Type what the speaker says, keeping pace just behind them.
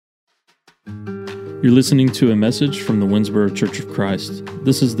You're listening to a message from the Winsboro Church of Christ.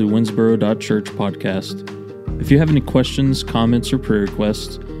 This is the Winsboro.Church podcast. If you have any questions, comments, or prayer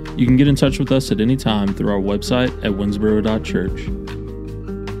requests, you can get in touch with us at any time through our website at Winsboro.Church.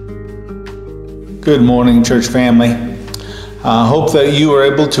 Good morning, church family. I hope that you were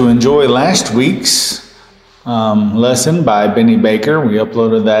able to enjoy last week's lesson by Benny Baker. We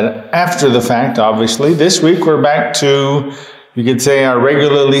uploaded that after the fact, obviously. This week we're back to, you could say, our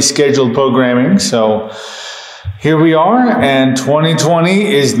regularly scheduled programming. So here we are, and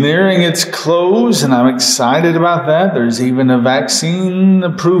 2020 is nearing its close, and I'm excited about that. There's even a vaccine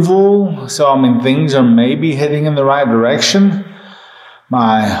approval. So, things are maybe heading in the right direction.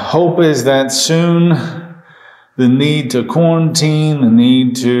 My hope is that soon the need to quarantine, the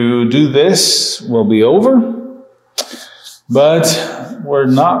need to do this will be over. But we're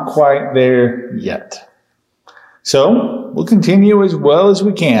not quite there yet. So we'll continue as well as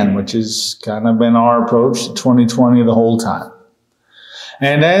we can, which has kind of been our approach to 2020 the whole time.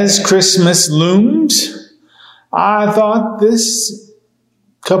 And as Christmas loomed, I thought this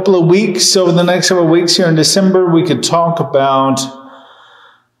couple of weeks, over the next several weeks here in December, we could talk about,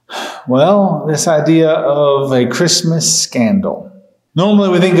 this idea of a Christmas scandal. Normally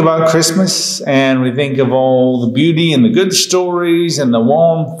we think about Christmas and we think of all the beauty and the good stories and the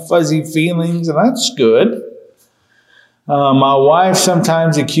warm, fuzzy feelings, and that's good. My wife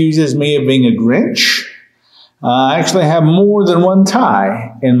sometimes accuses me of being a Grinch. I actually have more than one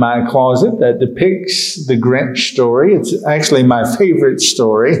tie in my closet that depicts the Grinch story. It's actually my favorite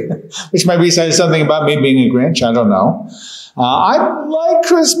story, which maybe says something about me being a Grinch. I don't know. I like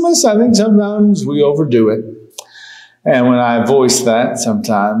Christmas. I think sometimes we overdo it. And when I voice that,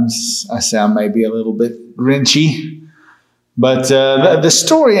 sometimes I sound maybe a little bit Grinchy. But the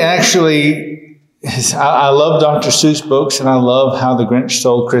story actually is, I love Dr. Seuss books, and I love How the Grinch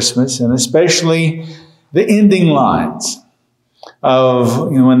Stole Christmas, and especially the ending lines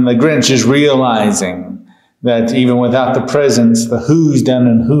of when the Grinch is realizing that even without the presents, the Who's down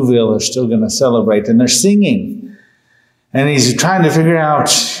in Whoville are still going to celebrate, and they're singing. And he's trying to figure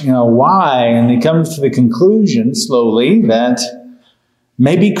out, why. And he comes to the conclusion slowly that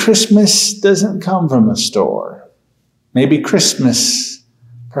maybe Christmas doesn't come from a store. Maybe Christmas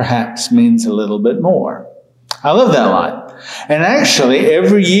perhaps means a little bit more. I love that line. And actually,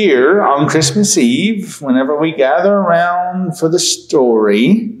 every year on Christmas Eve, whenever we gather around for the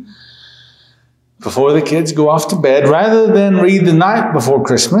story, before the kids go off to bed, rather than read The Night Before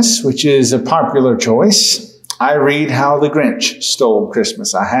Christmas, which is a popular choice, I read How the Grinch Stole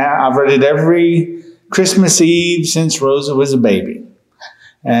Christmas. I've read it every Christmas Eve since Rosa was a baby.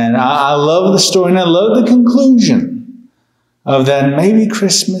 And I love the story, and I love the conclusion of that maybe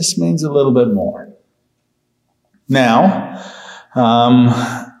Christmas means a little bit more. Now,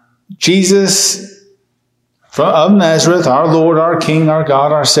 Jesus of Nazareth, our Lord, our King, our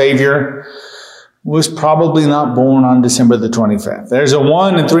God, our Savior, was probably not born on December the 25th. There's a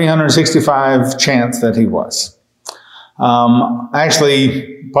 1 in 365 chance that he was.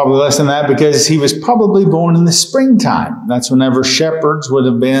 Actually, probably less than that, because he was probably born in the springtime. That's whenever shepherds would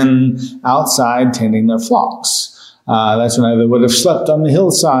have been outside tending their flocks. That's when they would have slept on the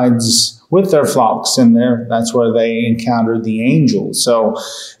hillsides with their flocks, and that's where they encountered the angels. So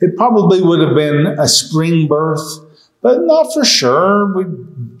it probably would have been a spring birth, but not for sure. We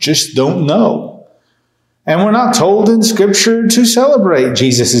just don't know. And we're not told in Scripture to celebrate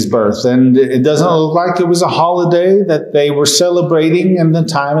Jesus' birth. And it doesn't look like it was a holiday that they were celebrating in the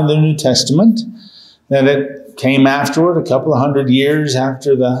time of the New Testament. That it came afterward, a couple of 100 years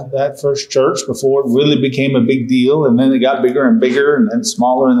after that first church, before it really became a big deal. And then it got bigger and bigger, and then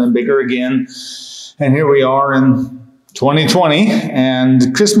smaller and then bigger again. And here we are in 2020.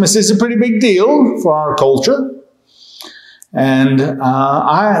 And Christmas is a pretty big deal for our culture. And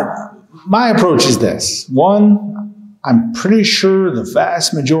my approach is this. One, I'm pretty sure the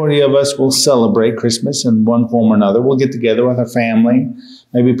vast majority of us will celebrate Christmas in one form or another. We'll get together with our family,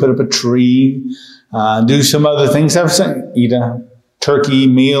 maybe put up a tree, do some other things, eat a turkey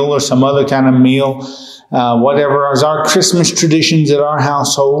meal or some other kind of meal, whatever is our Christmas traditions at our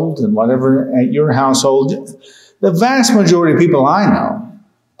household and whatever at your household. The vast majority of people I know,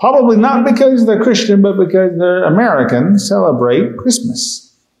 probably not because they're Christian, but because they're American, celebrate Christmas.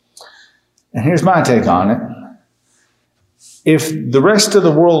 And here's my take on it. If the rest of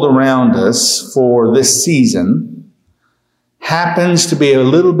the world around us for this season happens to be a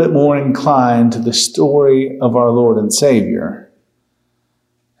little bit more inclined to the story of our Lord and Savior,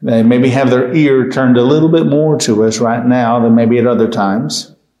 they maybe have their ear turned a little bit more to us right now than maybe at other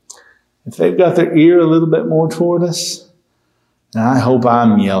times. If they've got their ear a little bit more toward us, And I hope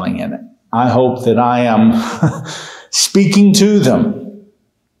I'm yelling in it. I hope that I am speaking to them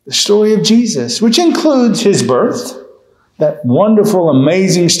the story of Jesus, which includes his birth, that wonderful,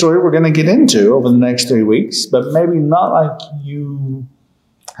 amazing story we're going to get into over the next 3 weeks, but maybe not like you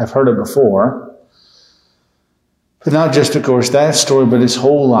have heard it before. But not just, of course, that story, but his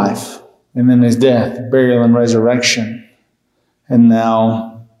whole life, and then his death, burial, and resurrection, and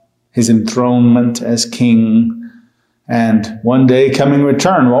now his enthronement as king, and one day coming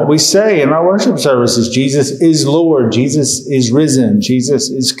return. What we say in our worship services, Jesus is Lord, Jesus is risen, Jesus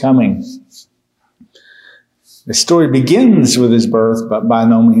is coming. The story begins with his birth, but by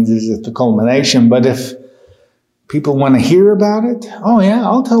no means is it the culmination. But if people want to hear about it, oh yeah,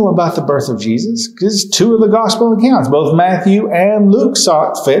 I'll tell them about the birth of Jesus, because 2 of the gospel accounts, both Matthew and Luke,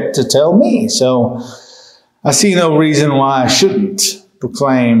 saw it fit to tell me. So I see no reason why I shouldn't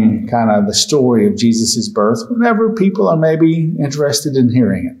proclaim kind of the story of Jesus' birth whenever people are maybe interested in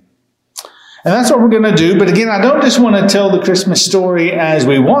hearing it. And that's what we're going to do. But again, I don't just want to tell the Christmas story as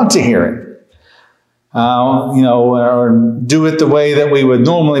we want to hear it, or do it the way that we would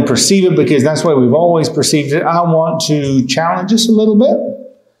normally perceive it, because that's the way we've always perceived it. I want to challenge us a little bit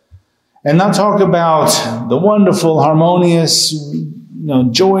and not talk about the wonderful, harmonious,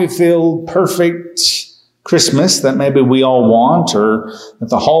 joy-filled, perfect Christmas that maybe we all want, or that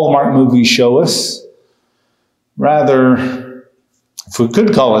the Hallmark movies show us. Rather, if we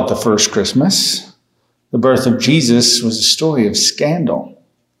could call it the first Christmas, the birth of Jesus was a story of scandal,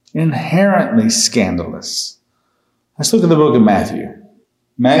 inherently scandalous. Let's look at the book of Matthew.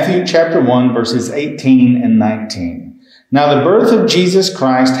 Matthew chapter 1, verses 18 and 19. Now the birth of Jesus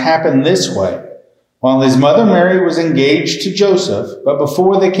Christ happened this way. While his mother Mary was engaged to Joseph, but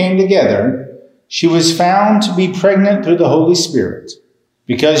before they came together, she was found to be pregnant through the Holy Spirit.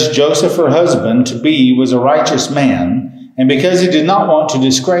 Because Joseph, her husband-to-be, was a righteous man, and because he did not want to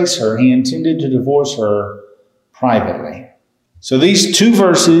disgrace her, he intended to divorce her privately. So these 2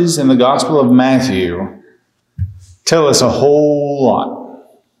 verses in the Gospel of Matthew tell us a whole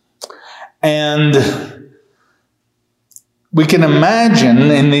lot. And we can imagine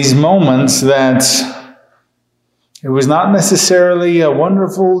in these moments that it was not necessarily a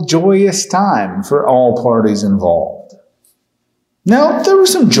wonderful, joyous time for all parties involved. Now, there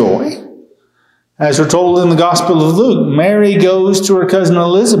was some joy. As we're told in the Gospel of Luke, Mary goes to her cousin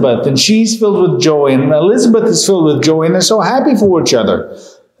Elizabeth, and she's filled with joy, and Elizabeth is filled with joy, and they're so happy for each other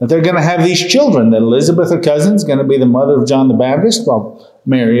that they're going to have these children, that Elizabeth, her cousin, is going to be the mother of John the Baptist, while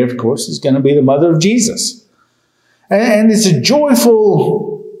Mary, of course, is going to be the mother of Jesus. And it's a joyful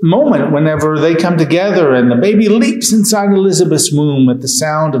moment whenever they come together and the baby leaps inside Elizabeth's womb at the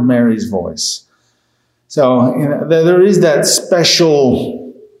sound of Mary's voice. So there is that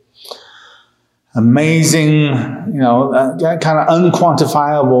special, amazing, kind of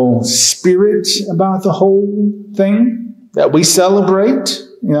unquantifiable spirit about the whole thing that we celebrate,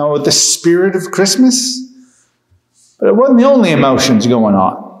 with the spirit of Christmas. But it wasn't the only emotions going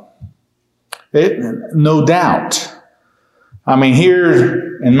on. No doubt. I mean,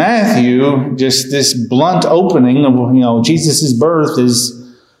 here in Matthew, just this blunt opening of, Jesus' birth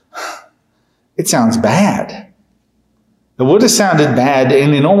it sounds bad. It would have sounded bad to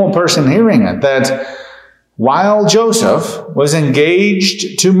any normal person hearing it, that while Joseph was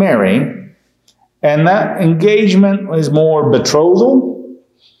engaged to Mary, and that engagement was more betrothal,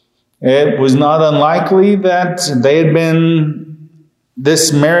 it was not unlikely that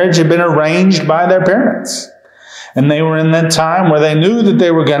this marriage had been arranged by their parents. And they were in that time where they knew that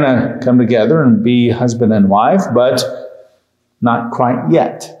they were going to come together and be husband and wife, but not quite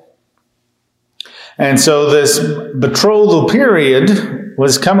yet. And so this betrothal period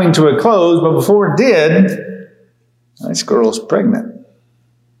was coming to a close, but before it did, this girl's pregnant.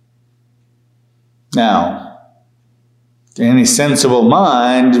 Now, to any sensible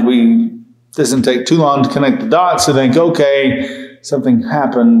mind, it doesn't take too long to connect the dots to think, okay, something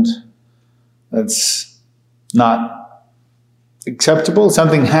happened that's not acceptable.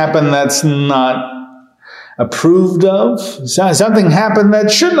 Something happened that's not approved of. Something happened that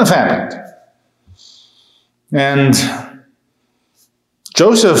shouldn't have happened. And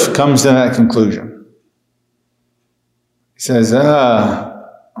Joseph comes to that conclusion. He says,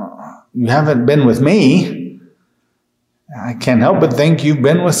 you haven't been with me. I can't help but think you've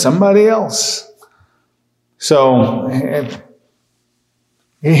been with somebody else. So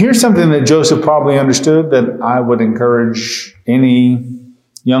here's something that Joseph probably understood that I would encourage any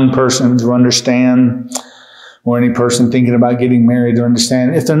young person to understand, or any person thinking about getting married to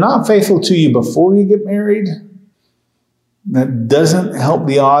understand. If they're not faithful to you before you get married, that doesn't help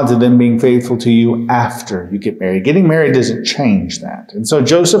the odds of them being faithful to you after you get married. Getting married doesn't change that. And so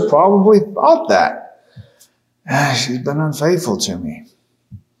Joseph probably thought that. She's been unfaithful to me.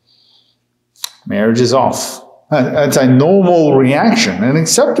 Marriage is off. That's a normal reaction, an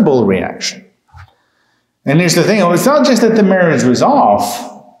acceptable reaction. And here's the thing. It's not just that the marriage was off.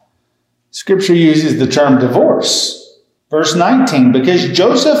 Scripture uses the term divorce. Verse 19, because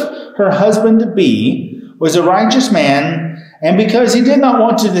Joseph, her husband-to-be, was a righteous man, and because he did not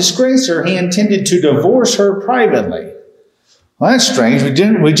want to disgrace her, he intended to divorce her privately. Well, that's strange.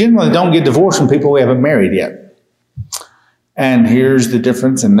 We generally don't get divorced from people we haven't married yet. And here's the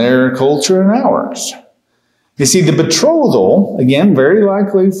difference in their culture and ours. You see, the betrothal, again, very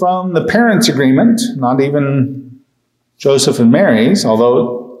likely from the parents' agreement, not even Joseph and Mary's,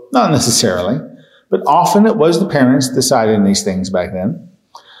 although not necessarily, but often it was the parents deciding these things back then.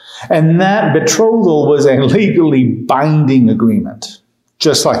 And that betrothal was a legally binding agreement,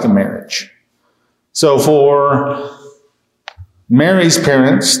 just like a marriage. So for Mary's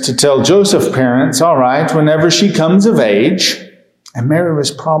parents to tell Joseph's parents, all right, whenever she comes of age, and Mary was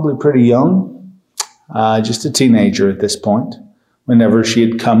probably pretty young, just a teenager at this point, whenever she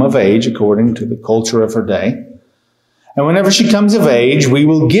had come of age, according to the culture of her day. And whenever she comes of age, we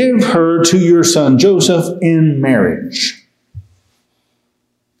will give her to your son Joseph in marriage.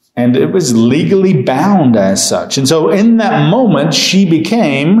 And it was legally bound as such. And so in that moment, she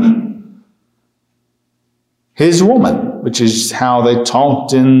became his woman, which is how they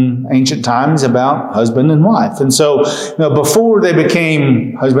talked in ancient times about husband and wife. And so before they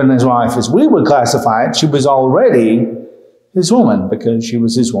became husband and his wife, as we would classify it, she was already his woman because she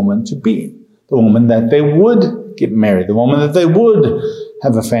was his woman to be, the woman that they would get married, the woman that they would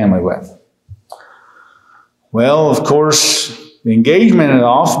have a family with. Well, of course, the engagement is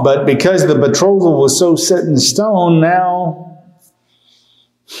off, but because the betrothal was so set in stone, now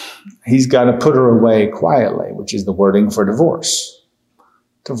he's got to put her away quietly, which is the wording for divorce.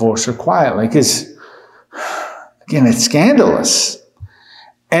 Divorce her quietly, because, again, it's scandalous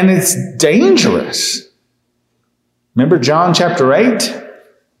and it's dangerous. Remember John chapter 8?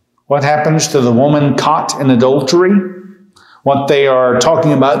 What happens to the woman caught in adultery? What they are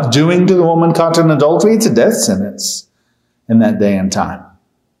talking about doing to the woman caught in adultery? It's a death sentence in that day and time.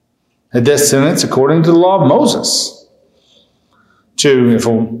 A death sentence according to the law of Moses. If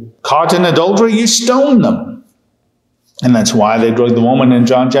caught in adultery, you stone them. And that's why they drug the woman in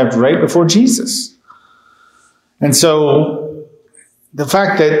John chapter 8 before Jesus. And so the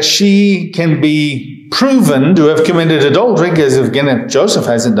fact that she can be proven to have committed adultery, because again, if Joseph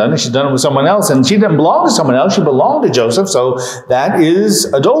hasn't done it, she's done it with someone else, and she didn't belong to someone else, she belonged to Joseph, so that is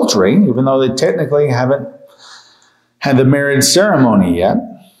adultery, even though they technically haven't had the marriage ceremony yet.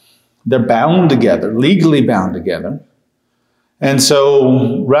 They're bound together, legally bound together. And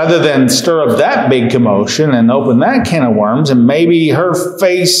so rather than stir up that big commotion and open that can of worms and maybe her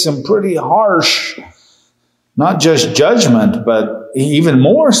face some pretty harsh, not just judgment, but even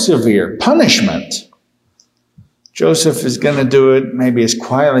more severe punishment, Joseph is going to do it maybe as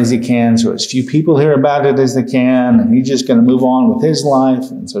quietly as he can, so as few people hear about it as they can, and he's just going to move on with his life,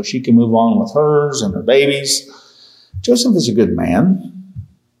 and so she can move on with hers and her babies. Joseph is a good man.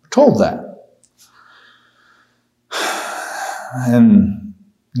 We're told that. And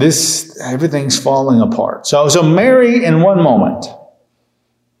everything's falling apart. So Mary, in one moment,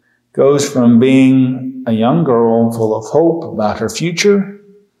 goes from being a young girl full of hope about her future,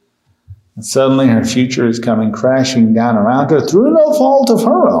 and suddenly her future is coming crashing down around her through no fault of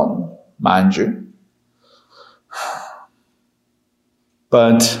her own, mind you.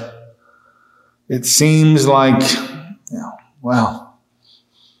 But it seems like, well,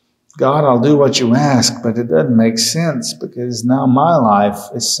 God, I'll do what you ask, but it doesn't make sense because now my life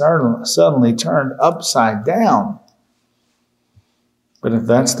is suddenly turned upside down. But if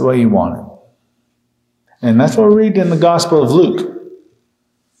that's the way you want it. And that's what we read in the Gospel of Luke.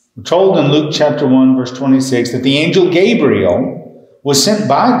 We're told in Luke chapter 1, verse 26, that the angel Gabriel was sent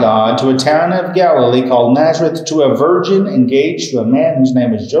by God to a town of Galilee called Nazareth to a virgin engaged to a man whose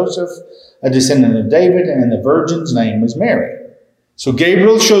name was Joseph, a descendant of David, and the virgin's name was Mary. So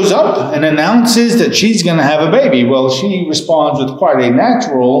Gabriel shows up and announces that she's going to have a baby. Well, she responds with quite a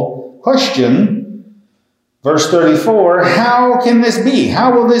natural question. Verse 34, how can this be?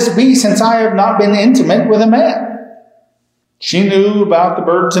 How will this be since I have not been intimate with a man? She knew about the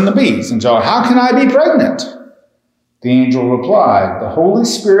birds and the bees. And so, how can I be pregnant? The angel replied, the Holy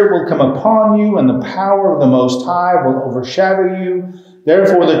Spirit will come upon you, and the power of the Most High will overshadow you.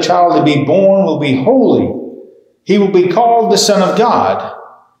 Therefore, the child to be born will be holy. He will be called the Son of God.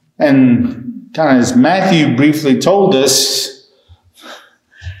 And kind of as Matthew briefly told us,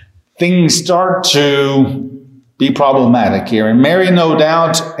 things start to be problematic here. And Mary, no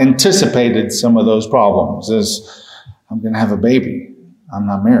doubt, anticipated some of those problems. As I'm going to have a baby. I'm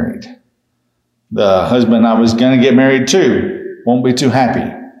not married. The husband I was going to get married to won't be too happy.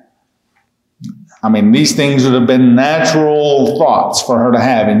 I mean, these things would have been natural thoughts for her to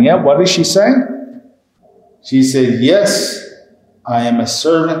have. And yet, what does she say? She said, yes, I am a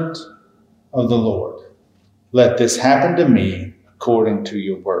servant of the Lord. Let this happen to me according to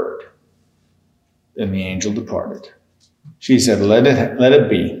your word. Then the angel departed. She said, let it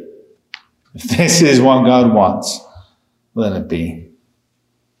be. If this is what God wants, let it be.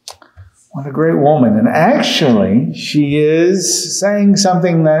 What a great woman. And actually, she is saying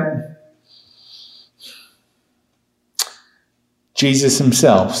something that Jesus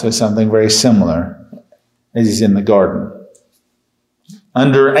himself says something very similar as he's in the garden.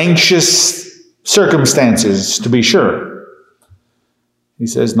 Under anxious circumstances, to be sure. He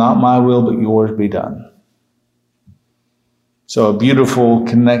says, not my will, but yours be done. So a beautiful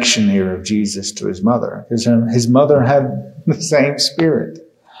connection here of Jesus to his mother. Because his mother had the same spirit.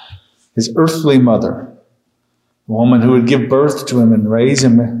 His earthly mother. The woman who would give birth to him and raise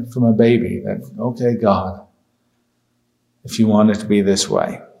him from a baby. That, okay, God, if you want it to be this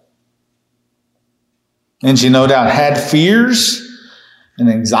way. And she no doubt had fears and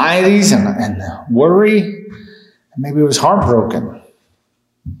anxieties and worry. And maybe was heartbroken.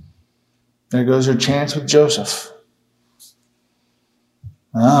 There goes her chance with Joseph.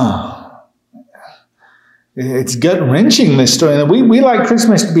 It's gut-wrenching, this story. And we like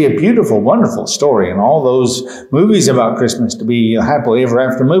Christmas to be a beautiful, wonderful story. And all those movies about Christmas to be happily ever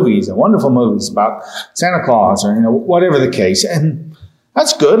after movies and wonderful movies about Santa Claus or, whatever the case. And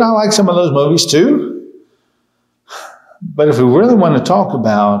that's good. I like some of those movies too. But if we really want to talk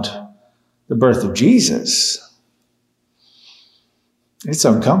about the birth of Jesus, it's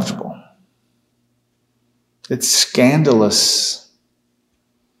uncomfortable. It's scandalous.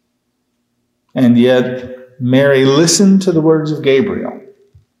 And yet, Mary listened to the words of Gabriel.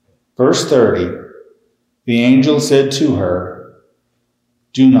 Verse 30, the angel said to her,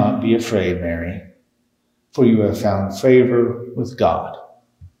 do not be afraid, Mary, for you have found favor with God.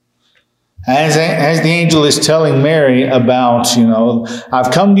 As the angel is telling Mary about,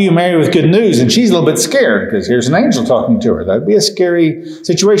 I've come to you, Mary, with good news, and she's a little bit scared because here's an angel talking to her. That'd be a scary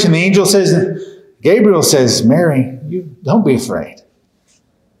situation. The angel says, Gabriel says, Mary, you don't be afraid.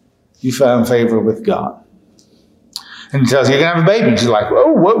 You found favor with God. And he tells her, you're going to have a baby. And she's like,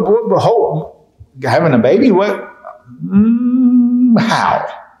 what, having a baby? What? How?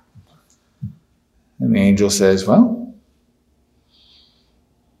 And the angel says, well,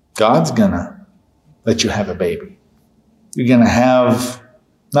 God's going to let you have a baby. You're going to have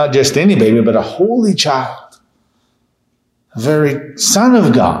not just any baby, but a holy child. The very Son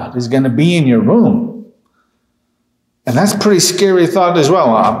of God is going to be in your womb. And that's a pretty scary thought as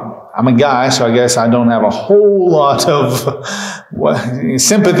well. I'm a guy, so I guess I don't have a whole lot of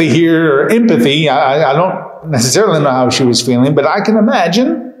sympathy here or empathy. I don't necessarily know how she was feeling, but I can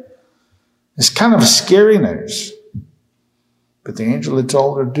imagine it's kind of scary news. But the angel had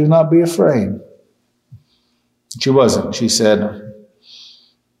told her, do not be afraid. She wasn't. She said,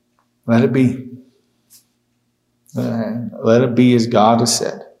 let it be. Let it be as God has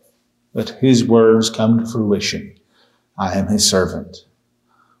said. Let his words come to fruition. I am his servant.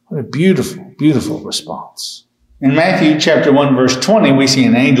 What a beautiful, beautiful response. In Matthew chapter 1, verse 20, we see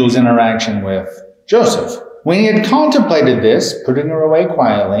an angel's interaction with Joseph. When he had contemplated this, putting her away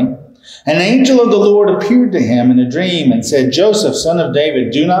quietly, an angel of the Lord appeared to him in a dream and said, Joseph, son of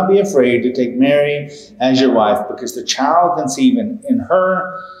David, do not be afraid to take Mary as your wife, because the child conceived in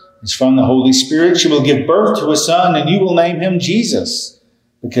her is from the Holy Spirit. She will give birth to a son, and you will name him Jesus,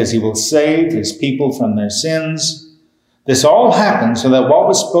 because he will save his people from their sins. This all happened so that what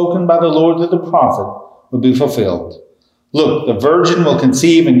was spoken by the Lord through the prophet would be fulfilled. Look, the virgin will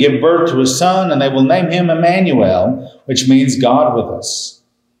conceive and give birth to a son, and they will name him Emmanuel, which means God with us.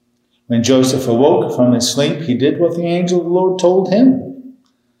 When Joseph awoke from his sleep, he did what the angel of the Lord told him.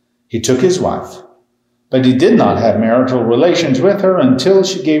 He took his wife, but he did not have marital relations with her until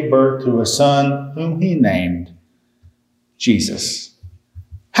she gave birth to a son whom he named Jesus.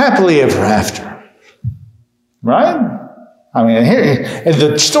 Happily ever after. Right? I mean, here,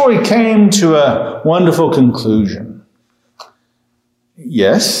 the story came to a wonderful conclusion.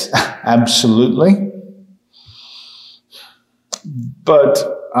 Yes, absolutely.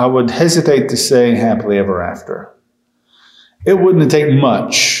 But I would hesitate to say happily ever after. It wouldn't take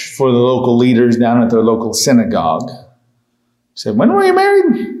much for the local leaders down at their local synagogue to say, when were you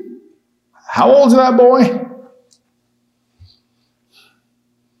married? How old's that boy?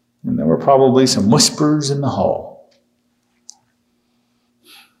 And there were probably some whispers in the hall,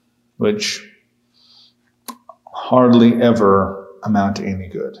 which hardly ever amount to any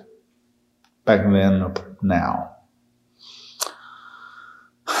good. Back then or now.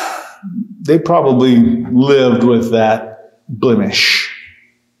 They probably lived with that blemish.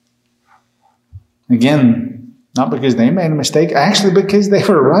 Again, not because they made a mistake, actually because they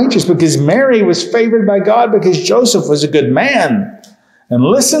were righteous, because Mary was favored by God, because Joseph was a good man and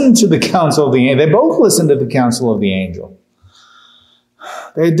listened to the counsel of the angel. They both listened to the counsel of the angel.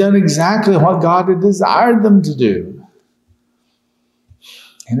 They had done exactly what God had desired them to do.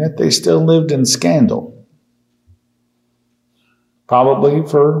 And yet they still lived in scandal. Probably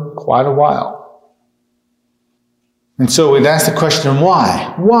for quite a while. And so we'd ask the question,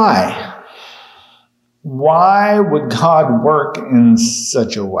 why? Why? Why would God work in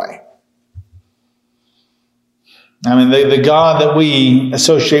such a way? I mean, the God that we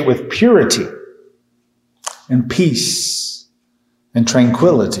associate with purity and peace and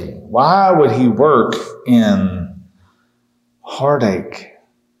tranquility, why would he work in heartache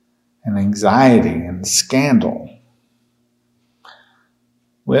and anxiety and scandal?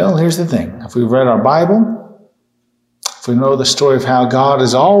 Well, here's the thing. If we've read our Bible, if we know the story of how God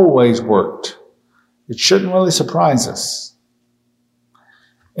has always worked, it shouldn't really surprise us.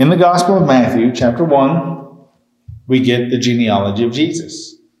 In the Gospel of Matthew, chapter 1, we get the genealogy of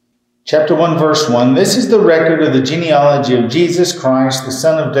Jesus. Chapter 1, verse 1, this is the record of the genealogy of Jesus Christ, the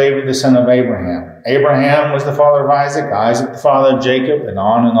son of David, the son of Abraham. Abraham was the father of Isaac, Isaac the father of Jacob, and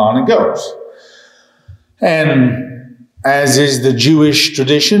on it goes. And as is the Jewish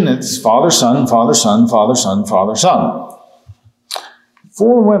tradition, it's father, son, father, son, father, son, father, son.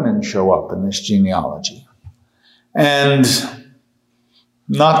 4 women show up in this genealogy. And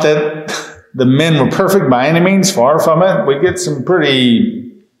not that the men were perfect by any means, far from it. We get some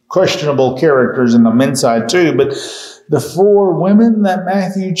pretty questionable characters in the men's side too. But the 4 women that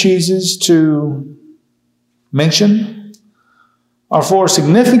Matthew chooses to mention are 4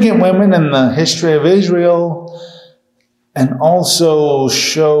 significant women in the history of Israel, and also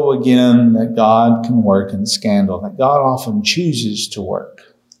show again that God can work in scandal, that God often chooses to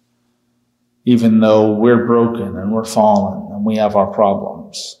work, even though we're broken and we're fallen and we have our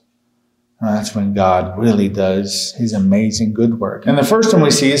problems. And that's when God really does his amazing good work. And the first one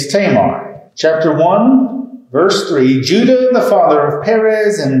we see is Tamar. Chapter 1, verse 3, Judah, the father of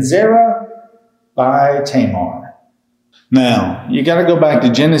Perez and Zerah, by Tamar. Now, you got to go back to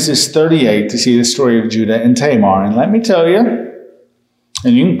Genesis 38 to see the story of Judah and Tamar. And let me tell you,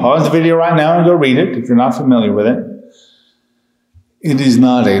 and you can pause the video right now and go read it if you're not familiar with it. It is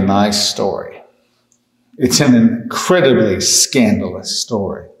not a nice story. It's an incredibly scandalous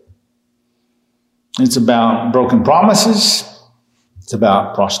story. It's about broken promises. It's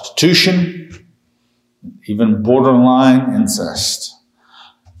about prostitution, even borderline incest.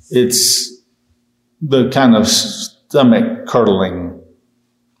 It's the kind of stomach-curdling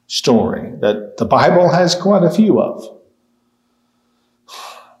story that the Bible has quite a few of.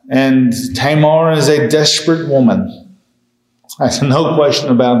 And Tamar is a desperate woman. There's no question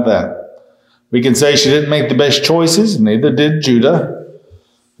about that. We can say she didn't make the best choices, neither did Judah,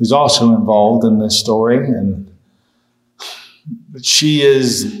 who's also involved in this story. But she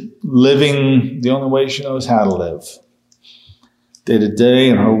is living the only way she knows how to live. Day to day,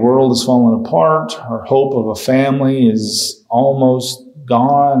 and her world has fallen apart. Her hope of a family is almost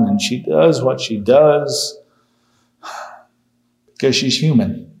gone, and she does what she does because she's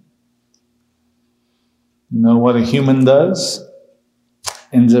human. You know what a human does?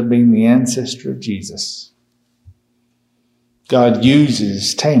 Ends up being the ancestor of Jesus. God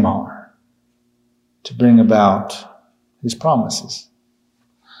uses Tamar to bring about his promises.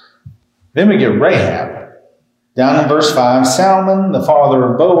 Then we get Rahab. Down in verse 5, Salmon, the father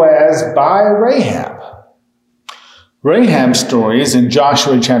of Boaz, by Rahab. Rahab's story is in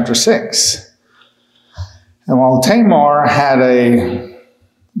Joshua chapter 6. And while Tamar had a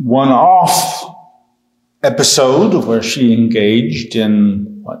one-off episode where she engaged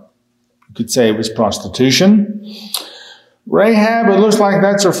in what you could say was prostitution, Rahab, it looks like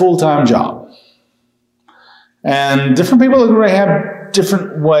that's her full-time job. And different people look at Rahab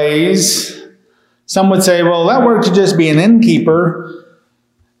different ways. Some would say, well, that worked to just be an innkeeper.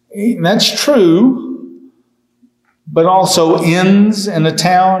 That's true. But also inns in a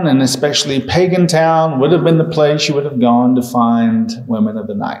town, and especially a pagan town, would have been the place she would have gone to find women of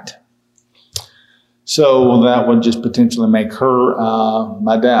the night. So that would just potentially make her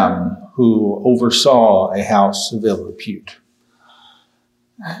madame who oversaw a house of ill repute.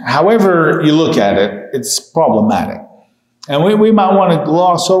 However you look at it, it's problematic. And we might want to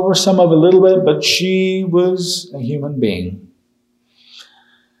gloss over some of it a little bit, but she was a human being.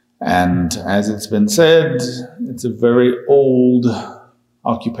 And as it's been said, it's a very old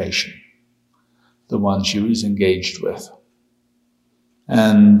occupation, the one she was engaged with.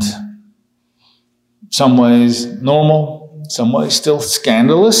 And some ways normal, some ways still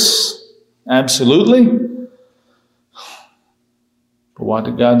scandalous, absolutely. But what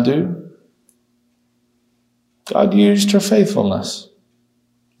did God do? God used her faithfulness,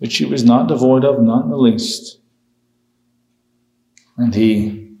 which she was not devoid of, not in the least. And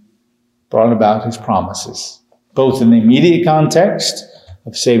he brought about his promises, both in the immediate context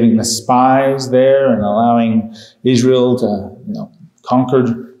of saving the spies there and allowing Israel to,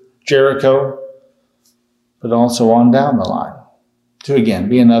 conquer Jericho, but also on down the line to again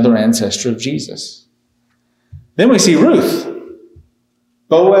be another ancestor of Jesus. Then we see Ruth.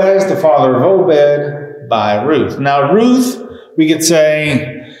 Boaz, the father of Obed, by Ruth. Now Ruth, we could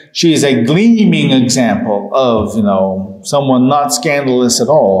say she is a gleaming example of, someone not scandalous at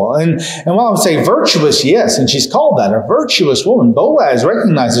all. And while I would say virtuous, yes, and she's called that, a virtuous woman, Boaz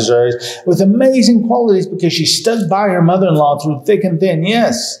recognizes her with amazing qualities because she stood by her mother-in-law through thick and thin,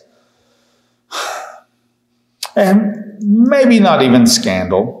 yes. And maybe not even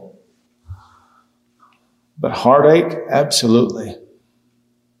scandal, but heartache, absolutely.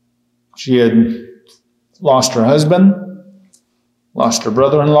 She had lost her husband, lost her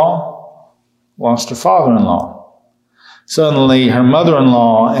brother-in-law, lost her father-in-law. Suddenly, her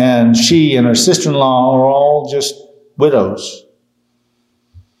mother-in-law and she and her sister-in-law are all just widows.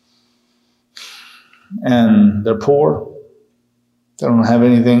 And they're poor. They don't have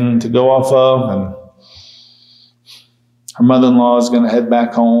anything to go off of. And her mother-in-law is going to head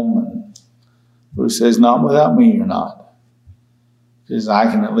back home. And Ruth says, not without me, you're not. Because I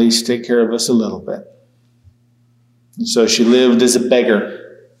can at least take care of us a little bit. And so she lived as a beggar,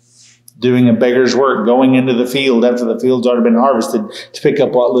 doing a beggar's work, going into the field after the field's already been harvested to pick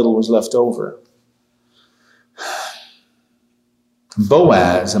up what little was left over.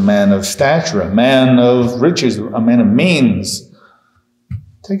 Boaz, a man of stature, a man of riches, a man of means,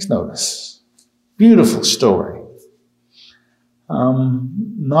 takes notice. Beautiful story.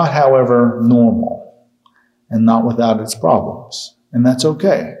 Not, however, normal and not without its problems. And that's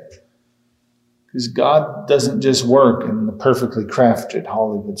okay. Because God doesn't just work in the perfectly crafted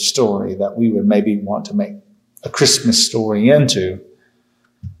Hollywood story that we would maybe want to make a Christmas story into.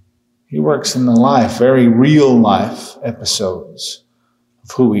 He works in the life, very real life episodes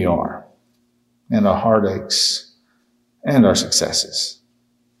of who we are and our heartaches and our successes.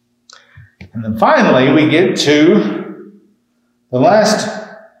 And then finally, we get to the last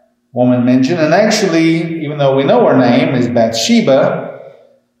woman mentioned. And actually, even though we know her name is Bathsheba,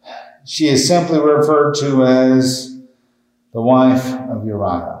 she is simply referred to as the wife of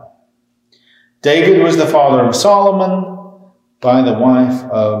Uriah. David was the father of Solomon by the wife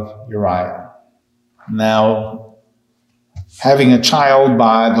of Uriah. Now, having a child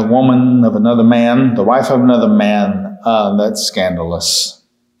by the woman of another man, the wife of another man, that's scandalous.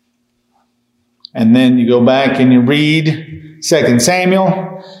 And then you go back and you read 2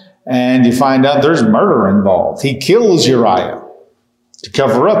 Samuel, and you find out there's murder involved. He kills Uriah to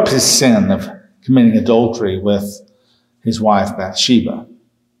cover up his sin of committing adultery with his wife Bathsheba.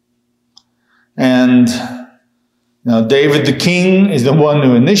 And David the king is the one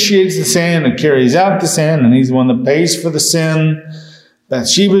who initiates the sin and carries out the sin, and he's the one that pays for the sin.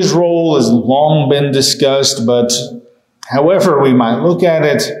 Bathsheba's role has long been discussed, but however we might look at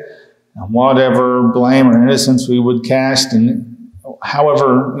it, and whatever blame or innocence we would cast, and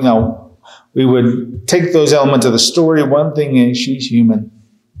however, we would take those elements of the story. One thing is, she's human.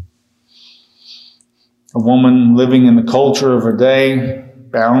 A woman living in the culture of her day,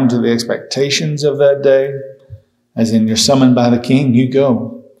 bound to the expectations of that day. As in, you're summoned by the king, you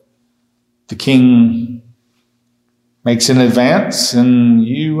go. The king makes an advance and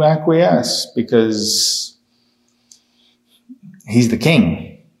you acquiesce because he's the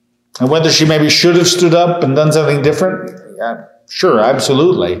king. And whether she maybe should have stood up and done something different, yeah, sure,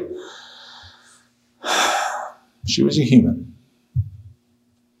 absolutely. She was a human.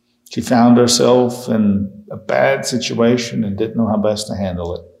 She found herself in a bad situation and didn't know how best to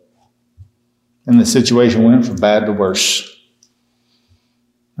handle it. And the situation went from bad to worse.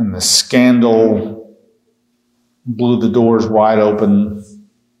 And the scandal blew the doors wide open.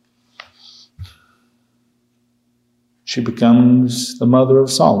 She becomes the mother of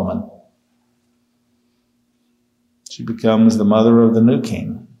Solomon. She becomes the mother of the new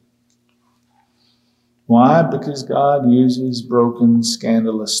king. Why? Because God uses broken,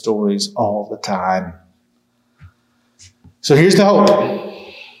 scandalous stories all the time. So here's the hope.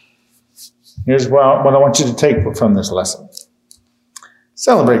 Here's what I want you to take from this lesson.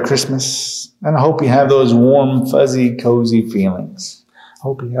 Celebrate Christmas, and I hope you have those warm, fuzzy, cozy feelings. I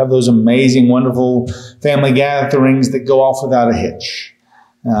hope you have those amazing, wonderful family gatherings that go off without a hitch.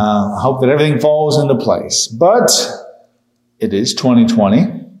 I hope that everything falls into place. But it is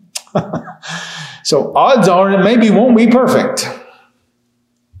 2020. So odds are it maybe won't be perfect.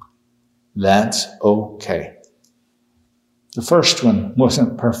 That's okay. The first one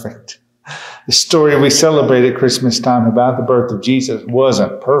wasn't perfect. The story we celebrate at Christmas time about the birth of Jesus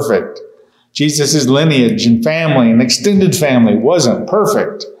wasn't perfect. Jesus' lineage and family and extended family wasn't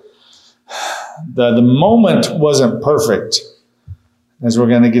perfect. The moment wasn't perfect, as we're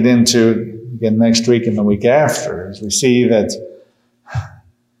going to get into again next week and the week after, as we see that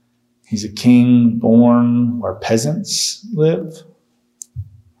he's a king born where peasants live.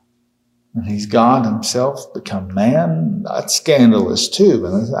 And he's God himself become man. That's scandalous too.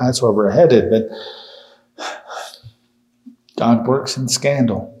 And that's where we're headed. But God works in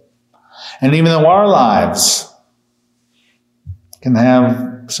scandal. And even though our lives can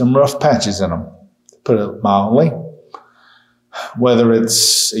have some rough patches in them, to put it mildly, whether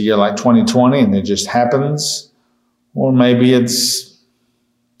it's a year like 2020 and it just happens, or maybe it's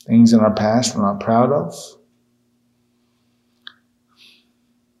things in our past we're not proud of,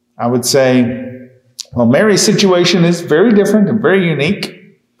 I would say, well, Mary's situation is very different and very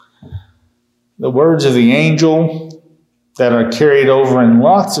unique. The words of the angel that are carried over in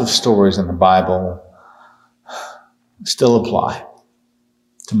lots of stories in the Bible still apply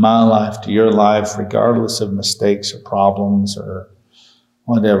to my life, to your life, regardless of mistakes or problems or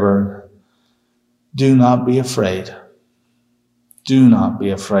whatever. Do not be afraid. Do not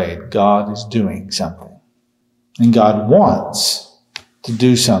be afraid. God is doing something. And God wants to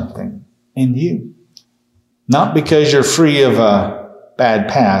do something in you. Not because you're free of a bad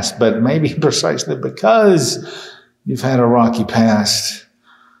past, but maybe precisely because you've had a rocky past.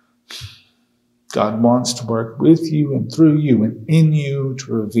 God wants to work with you and through you and in you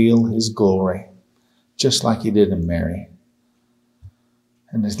to reveal his glory, just like he did in Mary.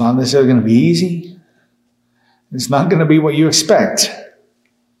 And it's not necessarily going to be easy. It's not going to be what you expect.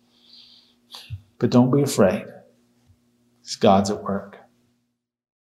 But don't be afraid. God's at work.